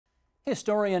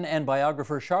Historian and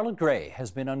biographer Charlotte Gray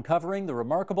has been uncovering the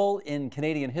remarkable in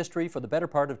Canadian history for the better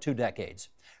part of 2 decades.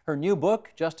 Her new book,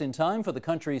 just in time for the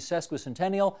country's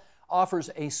sesquicentennial,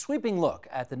 offers a sweeping look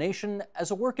at the nation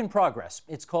as a work in progress.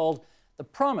 It's called The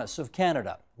Promise of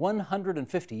Canada,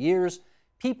 150 Years,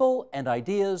 People and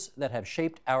Ideas That Have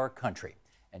Shaped Our Country.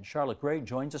 And Charlotte Gray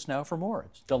joins us now for more.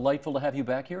 It's delightful to have you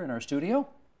back here in our studio.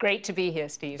 Great to be here,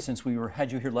 Steve. Since we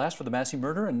had you here last for the Massey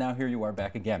murder, and now here you are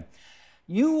back again.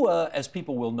 You, as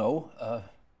people will know,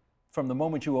 from the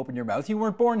moment you opened your mouth, you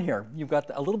weren't born here. You've got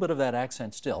a little bit of that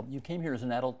accent still. You came here as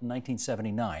an adult in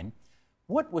 1979.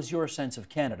 What was your sense of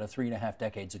Canada 3.5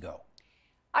 decades ago?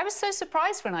 I was so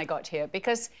surprised when I got here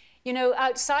because, you know,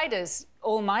 outsiders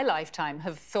all my lifetime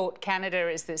have thought Canada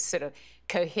is this sort of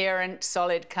coherent,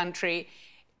 solid country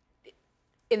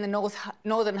in the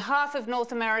northern half of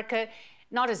North America,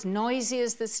 not as noisy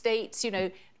as the States, you know,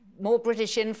 more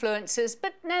British influences,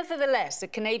 but nevertheless, a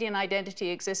Canadian identity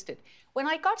existed. When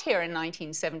I got here in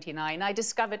 1979, I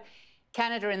discovered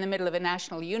Canada in the middle of a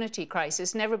national unity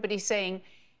crisis and everybody saying,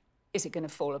 is it going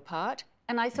to fall apart?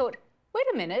 And I thought, wait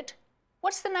a minute,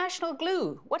 what's the national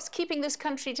glue? What's keeping this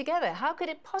country together? How could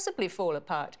it possibly fall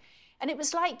apart? And it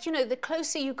was like, you know, the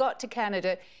closer you got to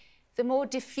Canada, the more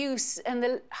diffuse and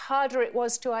the harder it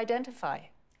was to identify.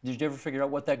 Did you ever figure out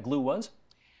what that glue was?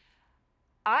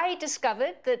 I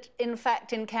discovered that, in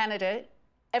fact, in Canada,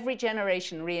 every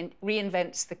generation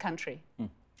reinvents the country.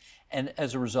 And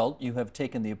as a result, you have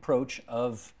taken the approach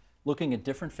of looking at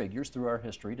different figures through our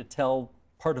history to tell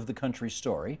part of the country's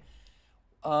story.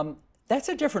 That's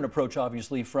a different approach,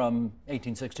 obviously, from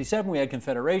 1867. We had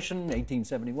Confederation,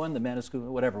 1871, the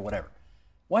Manasquito, whatever.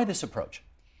 Why this approach?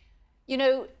 You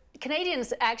know,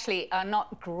 Canadians actually are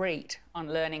not great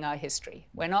on learning our history.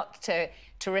 We're not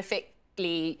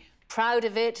terrifically proud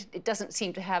of it. It doesn't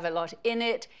seem to have a lot in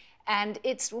it. And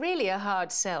it's really a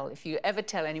hard sell if you ever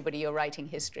tell anybody you're writing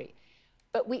history.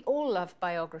 But we all love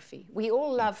biography. We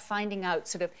all love finding out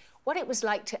sort of what it was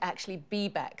like to actually be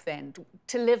back then,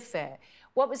 to live there.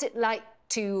 What was it like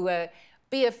to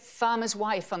be a farmer's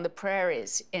wife on the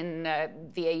prairies in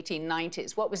the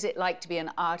 1890s? What was it like to be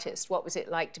an artist? What was it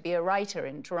like to be a writer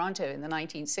in Toronto in the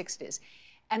 1960s?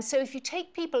 And so if you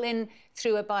take people in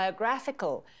through a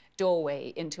biographical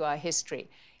doorway into our history,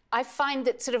 I find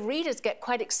that sort of readers get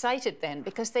quite excited then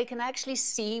because they can actually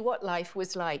see what life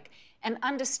was like and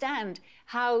understand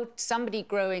how somebody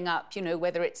growing up, you know,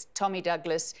 whether it's Tommy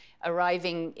Douglas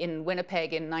arriving in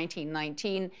Winnipeg in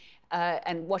 1919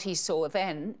 and what he saw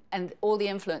then and all the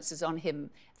influences on him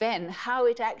then, how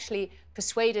it actually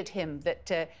persuaded him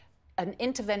that an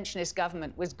interventionist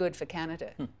government was good for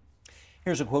Canada.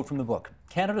 Here's a quote from the book.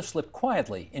 Canada slipped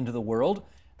quietly into the world.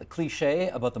 The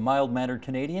cliché about the mild-mannered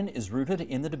Canadian is rooted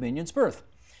in the Dominion's birth.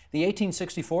 The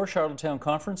 1864 Charlottetown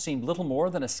Conference seemed little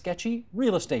more than a sketchy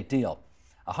real estate deal.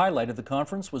 A highlight of the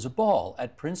conference was a ball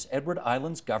at Prince Edward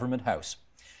Island's Government House.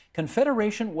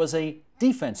 Confederation was a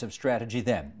defensive strategy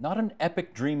then, not an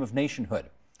epic dream of nationhood.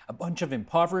 A bunch of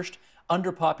impoverished,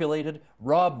 underpopulated,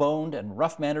 raw-boned, and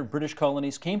rough-mannered British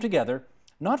colonies came together,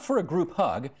 not for a group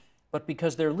hug, but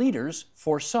because their leaders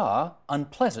foresaw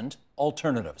unpleasant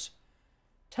alternatives.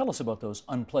 Tell us about those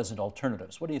unpleasant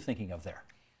alternatives. What are you thinking of there?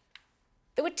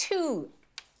 There were two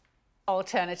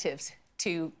alternatives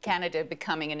to Canada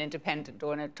becoming an independent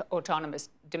or an autonomous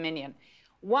dominion.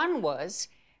 One was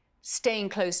staying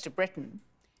close to Britain,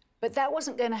 but that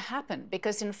wasn't going to happen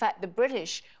because, in fact, the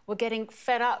British were getting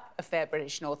fed up of their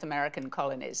British North American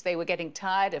colonies. They were getting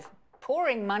tired of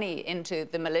pouring money into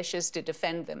the militias to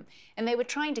defend them, and they were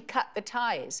trying to cut the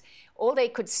ties. All they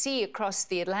could see across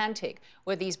the Atlantic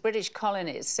were these British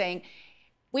colonies saying,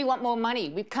 we want more money,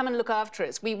 we come and look after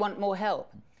us, we want more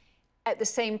help. At the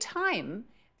same time,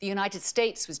 the United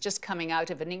States was just coming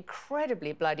out of an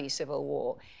incredibly bloody civil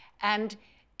war, and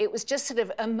it was just sort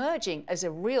of emerging as a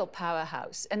real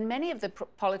powerhouse. And many of the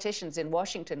politicians in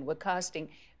Washington were casting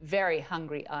very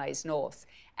hungry eyes north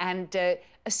and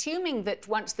assuming that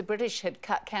once the British had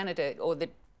cut Canada or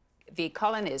the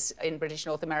colonies in British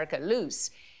North America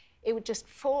loose, it would just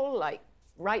fall like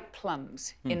ripe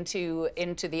plums into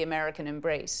the American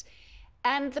embrace.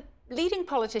 And the leading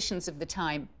politicians of the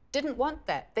time didn't want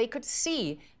that. They could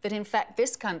see that, in fact,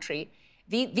 this country,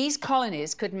 these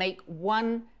colonies could make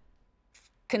one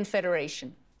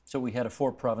confederation. So we had a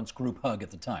 4-province group hug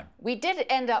at the time. We did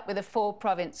end up with a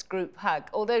 4-province group hug,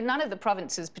 although none of the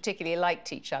provinces particularly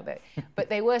liked each other. But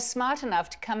they were smart enough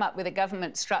to come up with a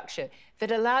government structure that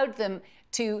allowed them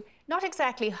to not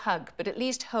exactly hug, but at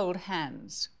least hold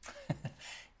hands.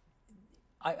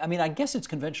 I mean, I guess it's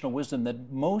conventional wisdom that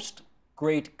most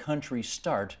great countries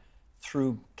start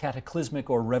through cataclysmic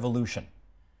or revolution.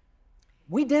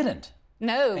 We didn't.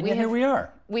 No. And yet here we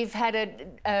are. We've had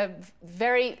a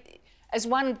very, as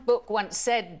one book once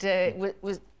said,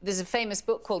 there's a famous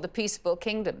book called The Peaceable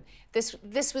Kingdom.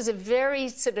 This was a very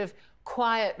sort of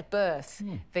quiet birth,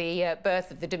 the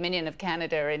birth of the Dominion of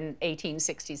Canada in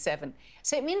 1867.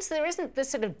 So it means there isn't the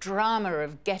sort of drama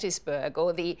of Gettysburg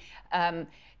or the...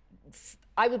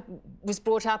 was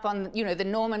brought up on, you know, the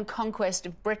Norman conquest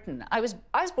of Britain. I was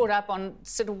brought up on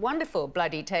sort of wonderful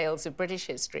bloody tales of British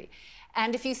history.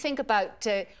 And if you think about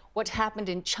what happened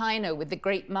in China with the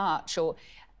Great March, or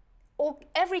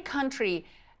every country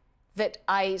that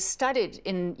I studied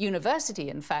in university,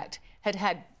 in fact,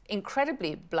 had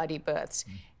incredibly bloody births.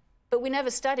 But we never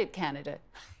studied Canada.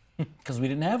 Because we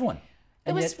didn't have one.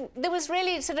 There was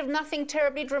really sort of nothing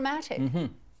terribly dramatic.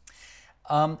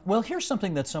 Well, here's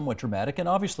something that's somewhat dramatic, and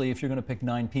obviously if you're going to pick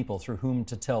 9 people through whom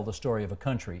to tell the story of a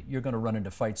country, you're going to run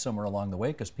into fights somewhere along the way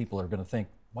because people are going to think,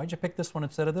 why'd you pick this one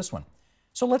instead of this one?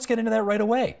 So let's get into that right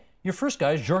away. Your first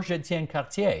guy is Georges-Étienne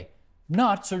Cartier,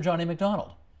 not Sir John A.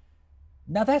 Macdonald.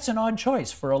 Now that's an odd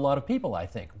choice for a lot of people, I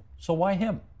think. So why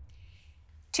him?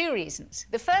 2 reasons.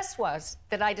 The first was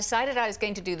that I decided I was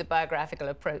going to do the biographical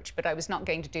approach, but I was not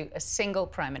going to do a single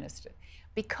prime minister,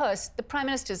 because the prime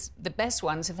ministers, the best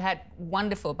ones, have had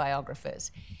wonderful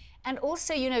biographers. And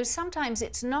also, you know, sometimes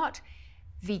it's not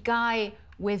the guy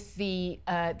with the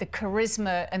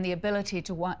charisma and the ability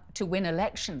to win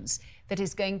elections that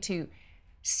is going to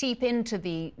seep into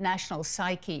the national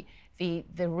psyche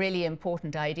the really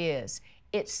important ideas.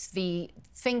 It's the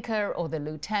thinker or the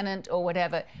lieutenant or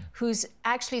whatever who's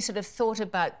actually sort of thought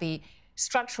about the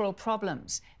structural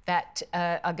problems that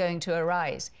are going to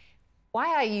arise. Why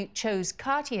I chose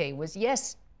Cartier was,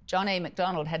 yes, John A.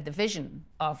 Macdonald had the vision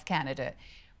of Canada,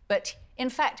 but in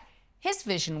fact, his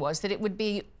vision was that it would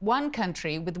be one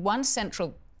country with one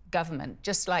central government,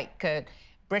 just like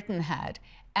Britain had,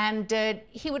 and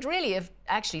he would really have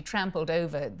actually trampled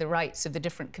over the rights of the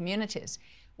different communities.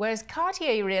 Whereas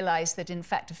Cartier realized that, in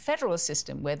fact, a federal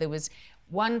system where there was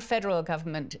one federal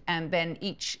government and then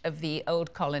each of the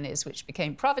old colonies, which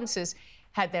became provinces,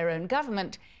 had their own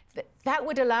government, that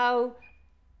would allow,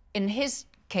 in his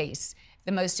case,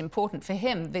 the most important for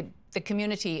him, the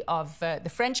community of the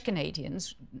French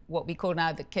Canadians, what we call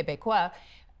now the Québécois,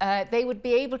 they would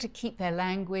be able to keep their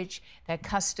language, their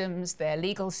customs, their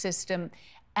legal system,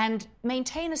 and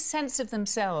maintain a sense of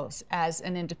themselves as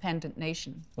an independent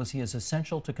nation. Was he as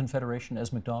essential to Confederation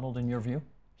as Macdonald, in your view?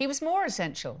 He was more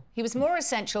essential. He was more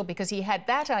essential because he had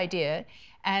that idea,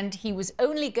 and he was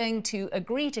only going to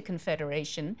agree to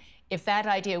Confederation if that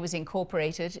idea was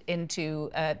incorporated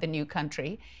into the new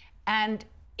country. And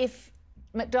if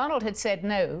Macdonald had said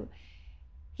no,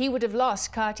 he would have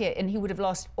lost Cartier, and he would have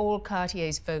lost all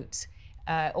Cartier's votes.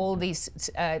 All these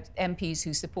MPs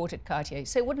who supported Cartier.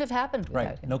 So it wouldn't have happened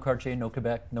without him. No Cartier, no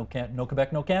Quebec, no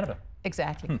Quebec, no Canada.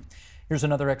 Exactly. Here's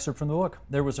another excerpt from the book.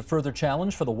 There was a further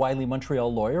challenge for the wily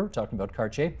Montreal lawyer, talking about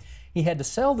Cartier. He had to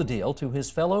sell the deal to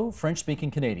his fellow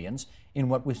French-speaking Canadians in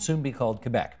what would soon be called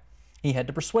Quebec. He had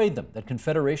to persuade them that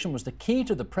Confederation was the key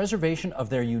to the preservation of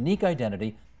their unique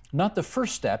identity, not the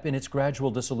first step in its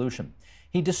gradual dissolution.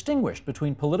 He distinguished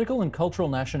between political and cultural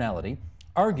nationality,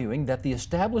 arguing that the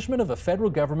establishment of a federal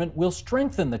government will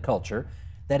strengthen the culture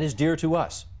that is dear to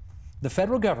us. The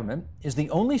federal government is the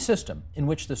only system in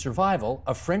which the survival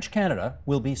of French Canada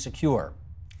will be secure.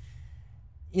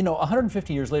 You know,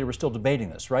 150 years later, we're still debating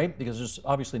this, right? Because there's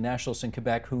obviously nationalists in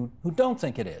Quebec who don't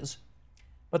think it is.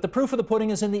 But the proof of the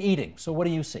pudding is in the eating. So what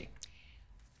do you see?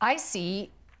 I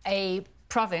see a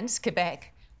province,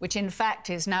 Quebec, which in fact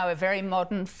is now a very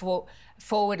modern,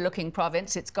 forward-looking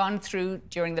province. It's gone through,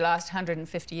 during the last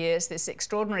 150 years, this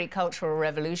extraordinary cultural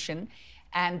revolution.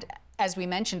 And as we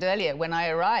mentioned earlier, when I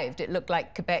arrived, it looked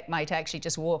like Quebec might actually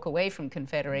just walk away from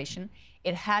Confederation.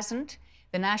 It hasn't.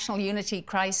 The national unity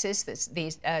crisis,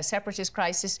 the separatist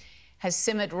crisis, has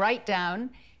simmered right down.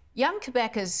 Young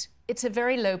Quebecers, it's a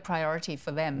very low priority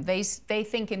for them. They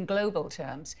think in global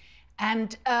terms.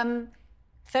 And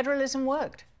federalism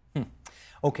worked.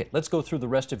 Okay, let's go through the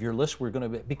rest of your list. We're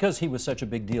going to, because he was such a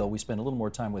big deal, we spent a little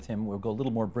more time with him. We'll go a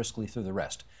little more briskly through the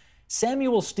rest.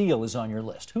 Samuel Steele is on your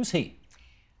list. Who's he?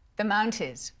 The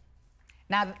Mounties.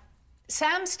 Now,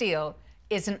 Sam Steele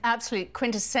is an absolute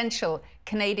quintessential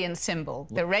Canadian symbol.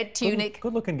 The red tunic.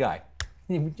 Good-looking guy.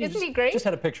 Isn't he great? Just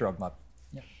had a picture of him up.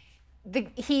 Yeah.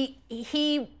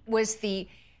 He was the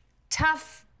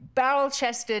tough,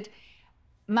 barrel-chested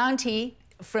Mountie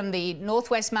from the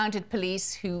Northwest Mounted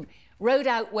Police who rode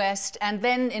out west, and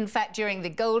then, in fact, during the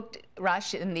gold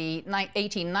rush in the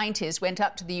 1890s, went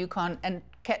up to the Yukon and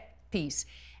kept peace.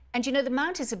 And, you know, the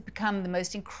Mounties have become the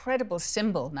most incredible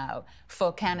symbol now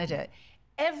for Canada.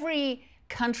 Every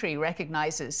country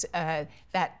recognizes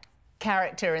that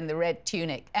character in the red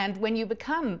tunic. And when you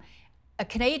become a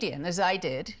Canadian, as I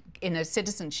did, in a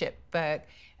citizenship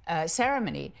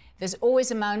ceremony, there's always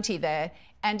a Mountie there.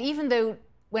 And even though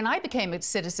when I became a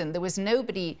citizen, there was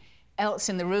nobody else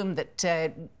in the room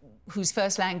that whose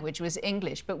first language was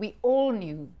English, but we all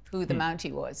knew who the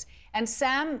Mountie was. And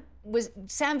Sam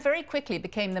very quickly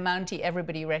became the Mountie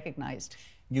everybody recognized.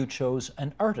 You chose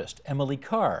an artist, Emily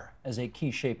Carr, as a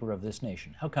key shaper of this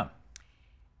nation. How come?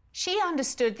 She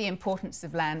understood the importance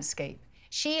of landscape.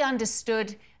 She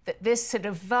understood that this sort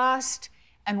of vast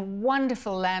and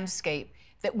wonderful landscape,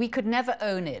 that we could never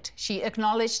own it. She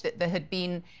acknowledged that there had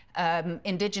been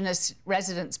Indigenous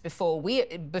residents before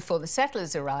the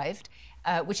settlers arrived,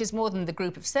 which is more than the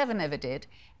group of 7 ever did.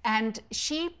 And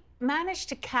she managed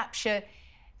to capture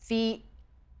the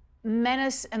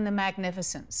menace and the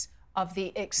magnificence of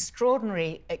the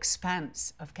extraordinary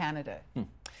expanse of Canada.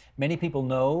 Many people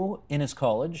know Innis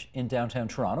College in downtown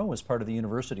Toronto as part of the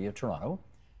University of Toronto.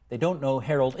 They don't know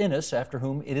Harold Innis, after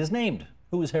whom it is named.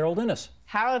 Who is Harold Innis?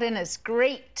 Harold Innis,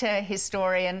 great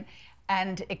historian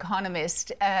and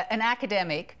economist, an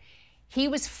academic. He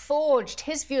was forged,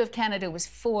 his view of Canada was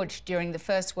forged during the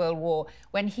First World War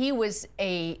when he was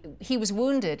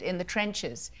wounded in the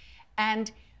trenches.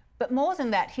 But more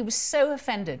than that, he was so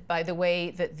offended by the way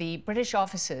that the British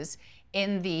officers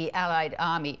in the Allied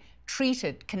Army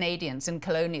treated Canadians and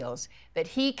colonials that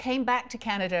he came back to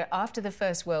Canada after the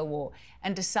First World War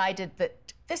and decided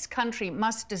that this country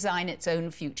must design its own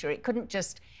future. It couldn't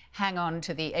just hang on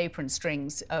to the apron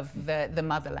strings of the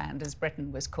motherland, as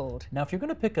Britain was called. Now, if you're going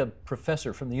to pick a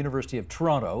professor from the University of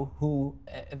Toronto who,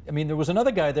 I mean, there was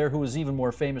another guy there who was even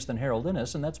more famous than Harold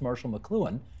Innis, and that's Marshall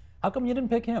McLuhan. How come you didn't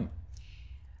pick him?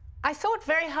 I thought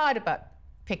very hard about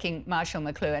picking Marshall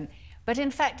McLuhan, but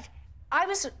in fact,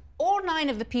 all 9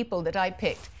 of the people that I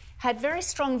picked had very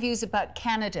strong views about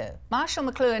Canada. Marshall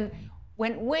McLuhan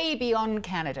went way beyond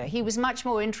Canada. He was much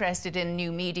more interested in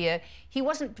new media. He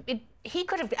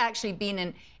could have actually been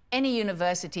in any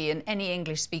university in any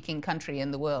English-speaking country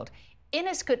in the world.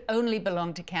 Innis could only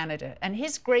belong to Canada, and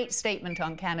his great statement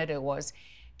on Canada was,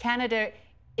 Canada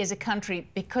is a country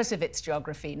because of its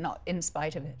geography, not in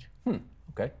spite of it.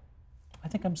 Okay. I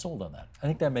think I'm sold on that. I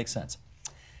think that makes sense.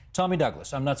 Tommy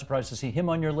Douglas, I'm not surprised to see him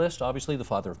on your list. Obviously, the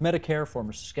father of Medicare,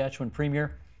 former Saskatchewan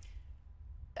Premier.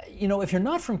 You know, if you're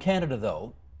not from Canada,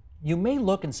 though, you may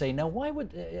look and say, now, why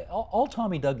would... all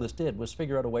Tommy Douglas did was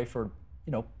figure out a way for,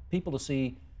 you know, people to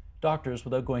see doctors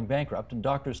without going bankrupt and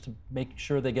doctors to make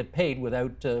sure they get paid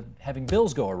without having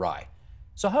bills go awry.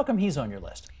 So how come he's on your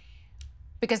list?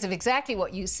 Because of exactly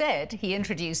what you said, he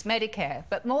introduced Medicare.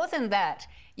 But more than that,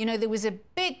 you know, there was a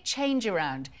big change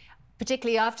around,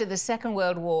 particularly after the Second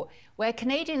World War, where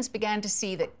Canadians began to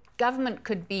see that government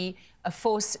could be a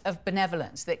force of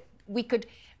benevolence, that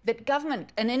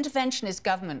government, an interventionist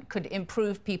government, could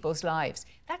improve people's lives.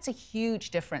 That's a huge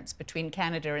difference between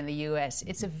Canada and the US.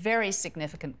 It's a very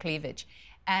significant cleavage.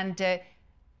 And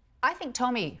I think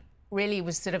Tommy really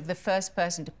was sort of the first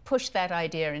person to push that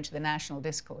idea into the national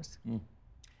discourse.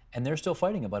 And they're still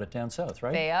fighting about it down south,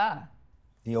 right? They are.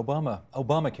 The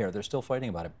Obamacare, they're still fighting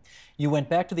about it. You went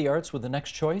back to the arts with the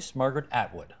next choice, Margaret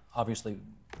Atwood, obviously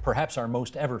perhaps our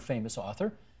most ever famous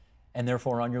author, and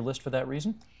therefore on your list for that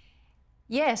reason?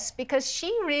 Yes, because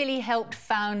she really helped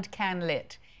found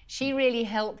CanLit. She really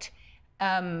helped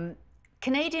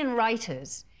Canadian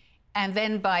writers, and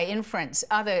then by inference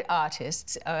other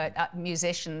artists,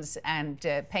 musicians and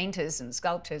painters and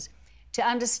sculptors, to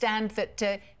understand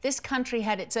that this country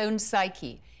had its own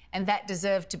psyche, and that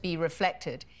deserved to be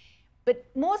reflected. But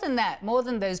more than that, more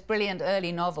than those brilliant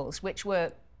early novels, which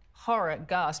were, horror,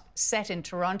 gasp, set in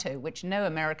Toronto, which no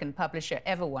American publisher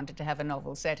ever wanted to have a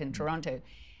novel set in Toronto,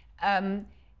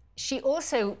 she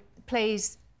also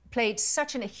played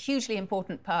such a hugely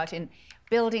important part in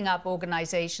building up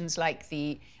organizations like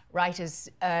the Writers'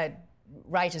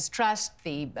 Trust,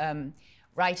 the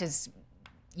Writers'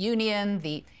 Union,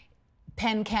 the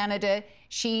PEN Canada.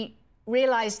 She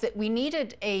realized that we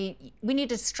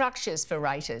needed structures for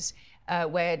writers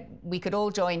where we could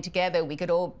all join together, we could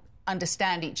all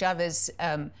understand each other's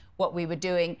what we were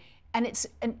doing, and it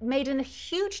made a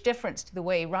huge difference to the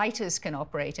way writers can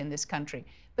operate in this country,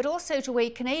 but also to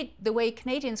the way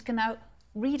Canadians can now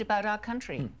read about our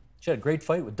country. She had a great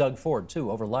fight with Doug Ford,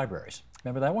 too, over libraries.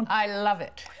 Remember that one? I love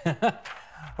it.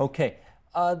 Okay.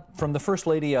 From the First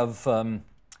Lady of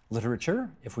literature,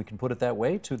 if we can put it that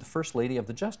way, to the First Lady of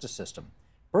the justice system.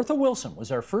 Bertha Wilson was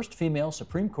our first female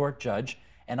Supreme Court judge,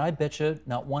 and I bet you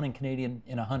not one in Canadian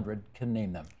in 100 can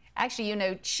name them. Actually, you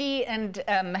know, she and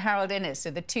Harold Innis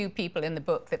are the 2 people in the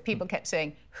book that people kept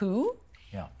saying, who?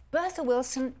 Yeah. Bertha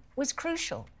Wilson was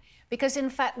crucial because, in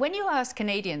fact, when you ask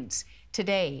Canadians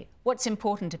today what's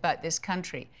important about this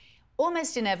country,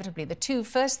 almost inevitably the two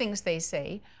first things they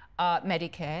say are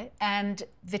Medicare and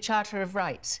the Charter of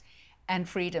Rights and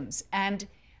Freedoms. And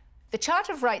the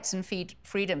Charter of Rights and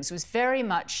Freedoms was very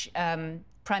much Prime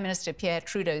Minister Pierre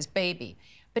Trudeau's baby,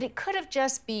 but it could have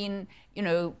just been, you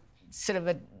know, sort of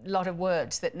a lot of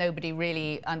words that nobody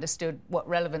really understood what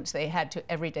relevance they had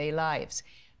to everyday lives.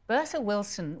 Bertha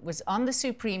Wilson was on the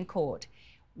Supreme Court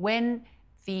when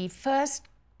the first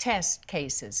test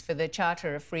cases for the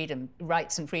Charter of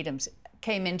Rights and Freedoms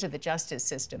came into the justice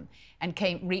system and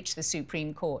reached the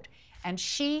Supreme Court. And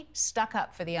she stuck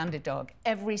up for the underdog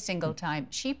every single time.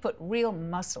 She put real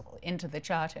muscle into the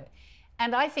Charter.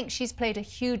 And I think she's played a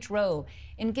huge role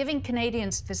in giving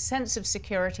Canadians the sense of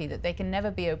security that they can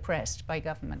never be oppressed by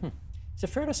government. Is it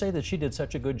fair to say that she did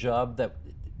such a good job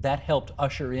that helped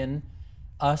usher in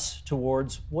us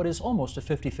towards what is almost a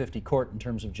 50-50 court in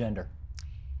terms of gender?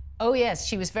 Oh yes,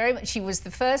 she was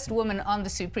the first woman on the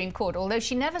Supreme Court, although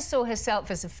she never saw herself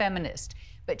as a feminist,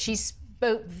 but she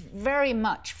spoke very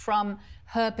much from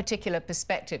her particular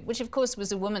perspective, which of course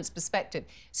was a woman's perspective.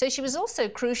 So she was also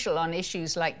crucial on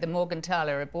issues like the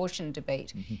Morgentaler abortion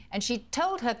debate. And she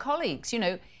told her colleagues, you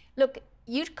know, look,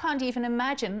 you can't even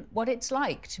imagine what it's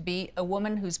like to be a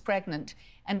woman who's pregnant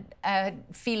and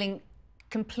feeling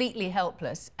completely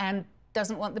helpless and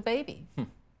doesn't want the baby.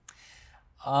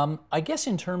 I guess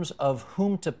in terms of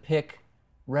whom to pick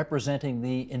representing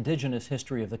the Indigenous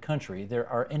history of the country, there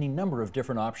are any number of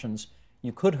different options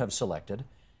you could have selected.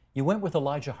 You went with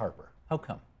Elijah Harper. How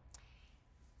come?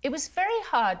 It was very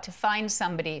hard to find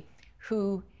somebody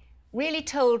who really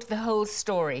told the whole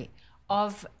story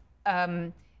of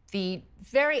the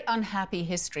very unhappy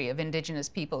history of Indigenous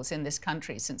peoples in this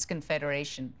country since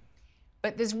Confederation.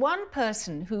 But there's one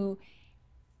person who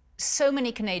so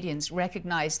many Canadians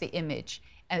recognize the image,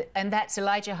 and that's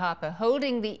Elijah Harper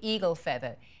holding the eagle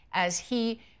feather as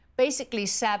he basically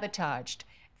sabotaged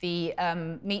the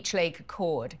Meech Lake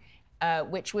Accord,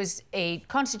 which was a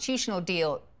constitutional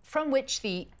deal from which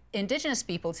the Indigenous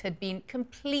peoples had been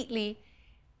completely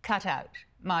cut out,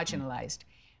 marginalized.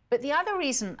 But the other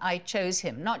reason I chose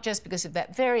him, not just because of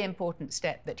that very important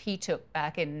step that he took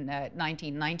back in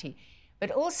 1990, but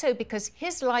also because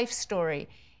his life story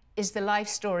is the life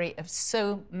story of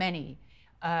so many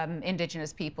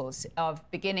Indigenous peoples, of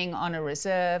beginning on a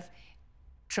reserve,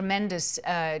 tremendous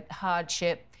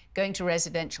hardship, going to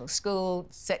residential school,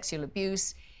 sexual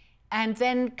abuse, and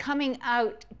then coming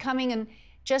and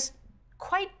just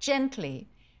quite gently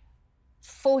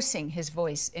forcing his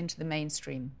voice into the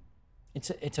mainstream.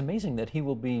 It's amazing that he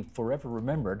will be forever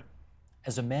remembered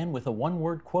as a man with a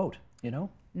one-word quote, you know?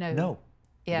 No. No.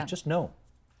 Yeah. It's just no.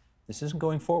 This isn't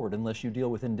going forward unless you deal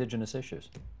with Indigenous issues.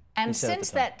 And since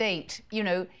that date, you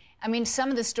know, I mean, some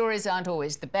of the stories aren't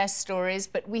always the best stories,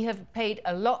 but we have paid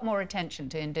a lot more attention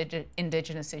to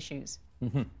Indigenous issues.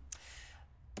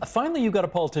 Finally, you got a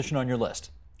politician on your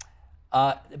list.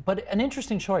 But an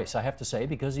interesting choice, I have to say,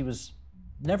 because he was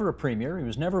never a premier, he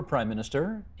was never a prime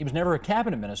minister, he was never a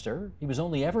cabinet minister, he was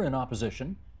only ever in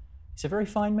opposition. He's a very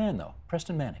fine man, though,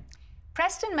 Preston Manning.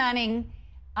 Preston Manning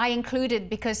I included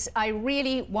because I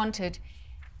really wanted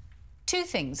two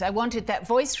things. I wanted that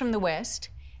voice from the West,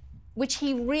 which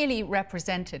he really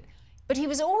represented, but he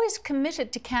was always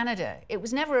committed to Canada. It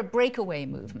was never a breakaway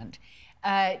movement,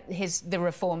 the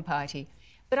Reform Party.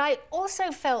 But I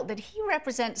also felt that he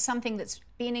represents something that's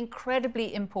been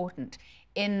incredibly important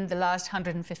in the last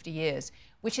 150 years,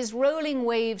 which is rolling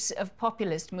waves of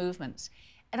populist movements.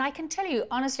 And I can tell you,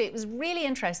 honestly, it was really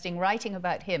interesting writing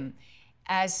about him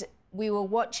as we were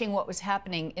watching what was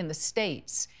happening in the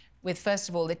States with, first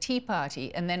of all, the Tea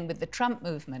Party and then with the Trump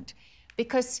movement,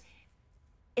 because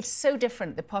it's so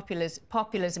different, the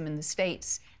populism in the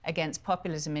States against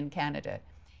populism in Canada.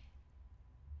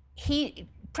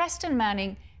 Preston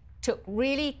Manning took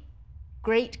really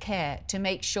great care to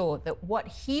make sure that what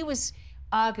he was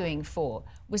arguing for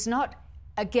was not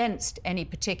against any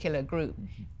particular group,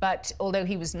 but although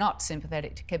he was not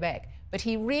sympathetic to Quebec, but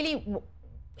he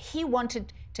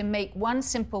wanted to make one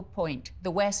simple point: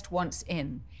 the West wants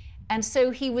in. And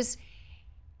so he was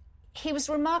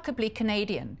remarkably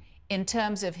Canadian in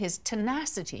terms of his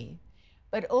tenacity,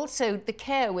 but also the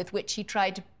care with which he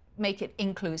tried to make it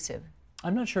inclusive.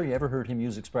 I'm not sure you ever heard him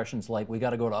use expressions like, we got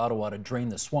to go to Ottawa to drain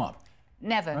the swamp.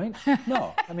 Never. Right?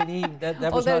 No, I mean,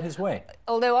 that was not his way.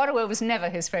 Although Ottawa was never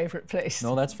his favorite place.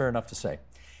 No, that's fair enough to say.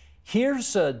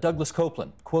 Here's Douglas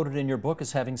Copeland, quoted in your book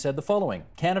as having said the following: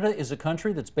 Canada is a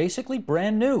country that's basically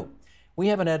brand new. We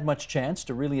haven't had much chance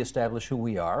to really establish who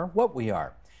we are, what we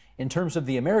are. In terms of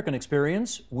the American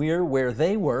experience, we're where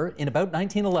they were in about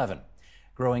 1911.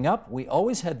 Growing up, we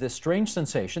always had this strange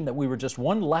sensation that we were just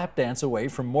one lap dance away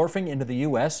from morphing into the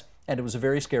U.S., and it was a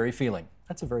very scary feeling.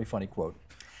 That's a very funny quote.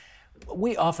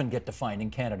 We often get defined in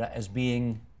Canada as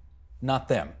being not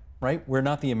them, right? We're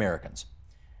not the Americans.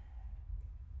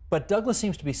 But Douglas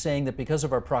seems to be saying that because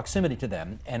of our proximity to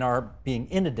them and our being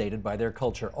inundated by their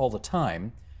culture all the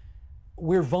time,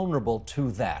 we're vulnerable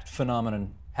to that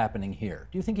phenomenon happening here.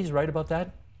 Do you think he's right about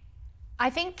that? I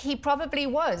think he probably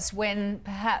was when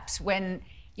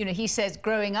he says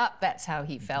growing up, that's how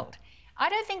he felt. I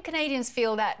don't think Canadians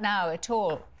feel that now at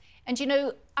all. And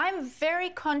I'm very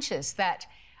conscious that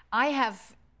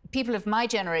people of my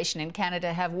generation in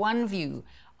Canada have one view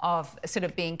of sort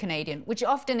of being Canadian, which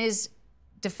often is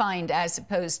defined as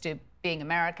opposed to being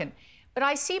American. But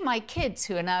I see my kids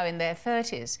who are now in their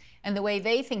 30s and the way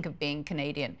they think of being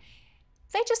Canadian.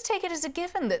 They just take it as a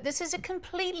given that this is a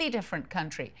completely different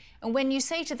country. And when you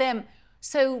say to them,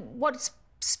 so what's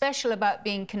special about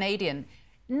being Canadian?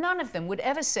 None of them would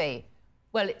ever say,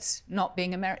 well, it's not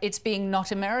being it's being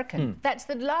not American. That's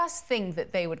the last thing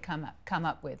that they would come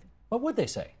up with. What would they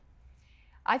say?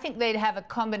 I think they'd have a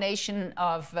combination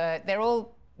of, they're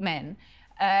all men,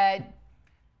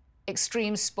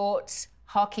 extreme sports,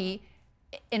 hockey,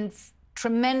 in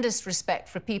tremendous respect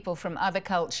for people from other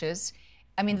cultures.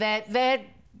 I mean, their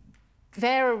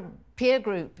peer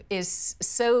group is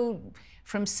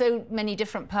from so many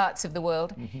different parts of the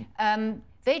world.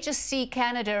 They just see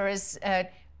Canada as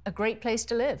a great place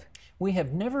to live. We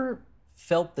have never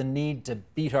felt the need to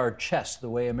beat our chest the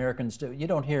way Americans do. You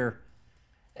don't hear,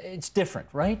 it's different,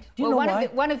 right? Do you know why?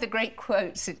 One of the great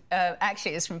quotes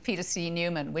actually is from Peter C.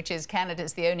 Newman, which is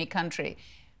Canada's the only country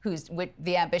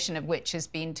the ambition of which has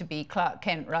been to be Clark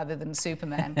Kent rather than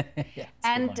Superman. Yeah,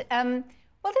 and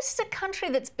well, this is a country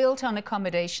that's built on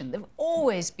accommodation. There've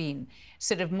always been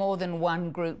sort of more than one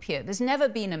group here. There's never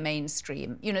been a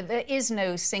mainstream. There is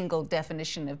no single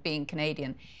definition of being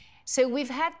Canadian. So we've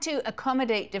had to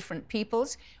accommodate different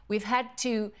peoples. We've had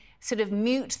to sort of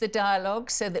mute the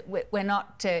dialogue so that we're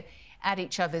not at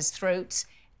each other's throats.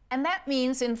 And that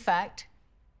means, in fact,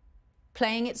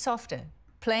 playing it softer,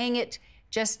 playing it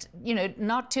just,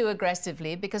 not too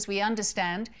aggressively, because we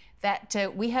understand that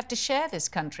we have to share this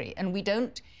country, and we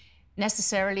don't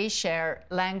necessarily share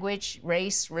language,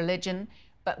 race, religion,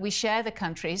 but we share the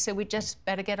country, so we just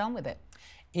better get on with it.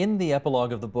 In the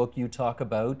epilogue of the book, you talk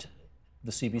about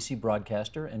the CBC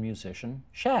broadcaster and musician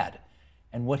Shad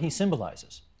and what he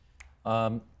symbolizes.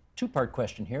 Two-part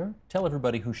question here. Tell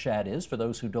everybody who Shad is, for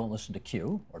those who don't listen to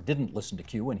Q, or didn't listen to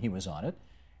Q when he was on it,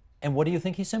 and what do you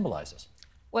think he symbolizes?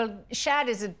 Well, Shad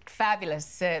is a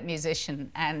fabulous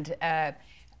musician and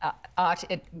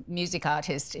music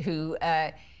artist who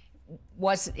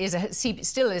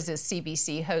still is a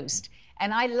CBC host.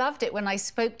 And I loved it when I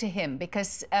spoke to him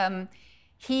because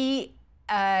he's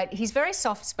very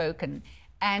soft-spoken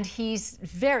and he's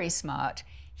very smart.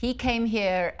 He came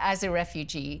here as a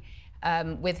refugee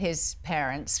with his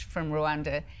parents from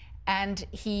Rwanda, and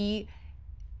he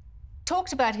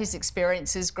talked about his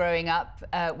experiences growing up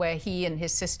where he and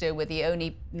his sister were the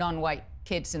only non-white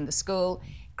kids in the school.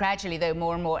 Gradually, though,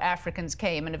 more and more Africans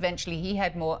came, and eventually he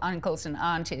had more uncles and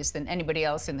aunties than anybody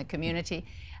else in the community.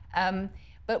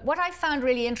 But what I found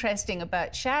really interesting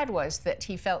about Shad was that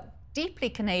he felt deeply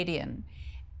Canadian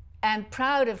and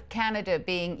proud of Canada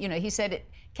being, he said,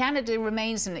 Canada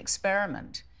remains an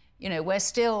experiment. We're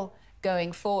still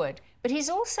going forward. But he's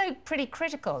also pretty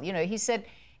critical. He said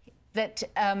that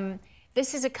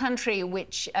this is a country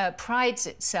which prides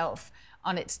itself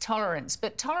on its tolerance,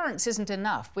 but tolerance isn't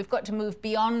enough. We've got to move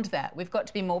beyond that. We've got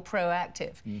to be more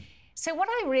proactive. So what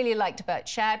I really liked about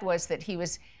Shad was that he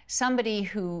was somebody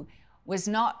who was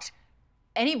not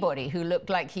anybody who looked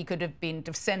like he could have been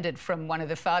descended from one of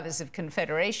the fathers of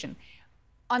Confederation.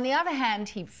 On the other hand,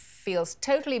 he feels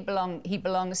totally he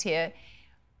belongs here,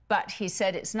 but he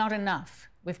said it's not enough.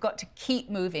 We've got to keep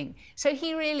moving. So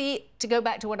he really, to go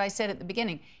back to what I said at the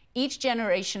beginning, each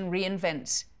generation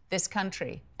reinvents this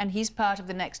country, and he's part of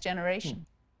the next generation.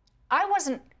 I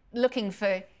wasn't looking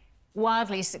for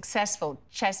wildly successful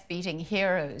chest-beating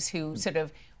heroes who sort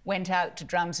of went out to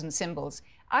drums and cymbals.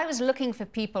 I was looking for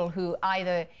people who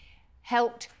either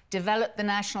helped develop the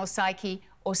national psyche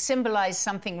or symbolized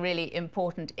something really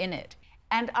important in it.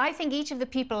 And I think each of the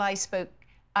people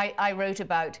I wrote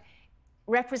about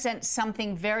represents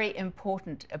something very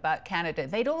important about Canada.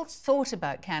 They'd all thought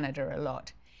about Canada a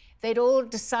lot. They'd all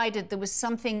decided there was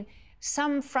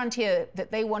some frontier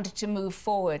that they wanted to move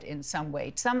forward in some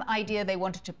way, some idea they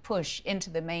wanted to push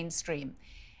into the mainstream.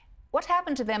 What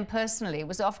happened to them personally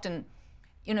was often,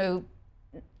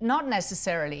 not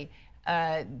necessarily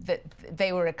that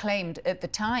they were acclaimed at the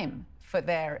time for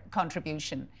their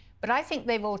contribution, but I think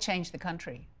they've all changed the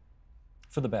country.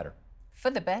 For the better. For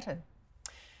the better.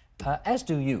 As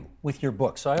do you with your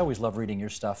books. I always love reading your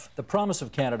stuff. The Promise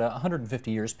of Canada,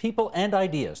 150 years, people and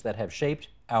ideas that have shaped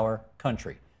our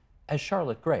country, as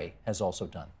Charlotte Gray has also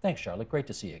done. Thanks, Charlotte. Great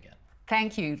to see you again.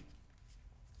 Thank you.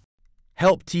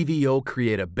 Help TVO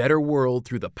create a better world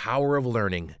through the power of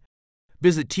learning.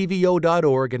 Visit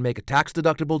TVO.org and make a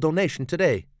tax-deductible donation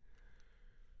today.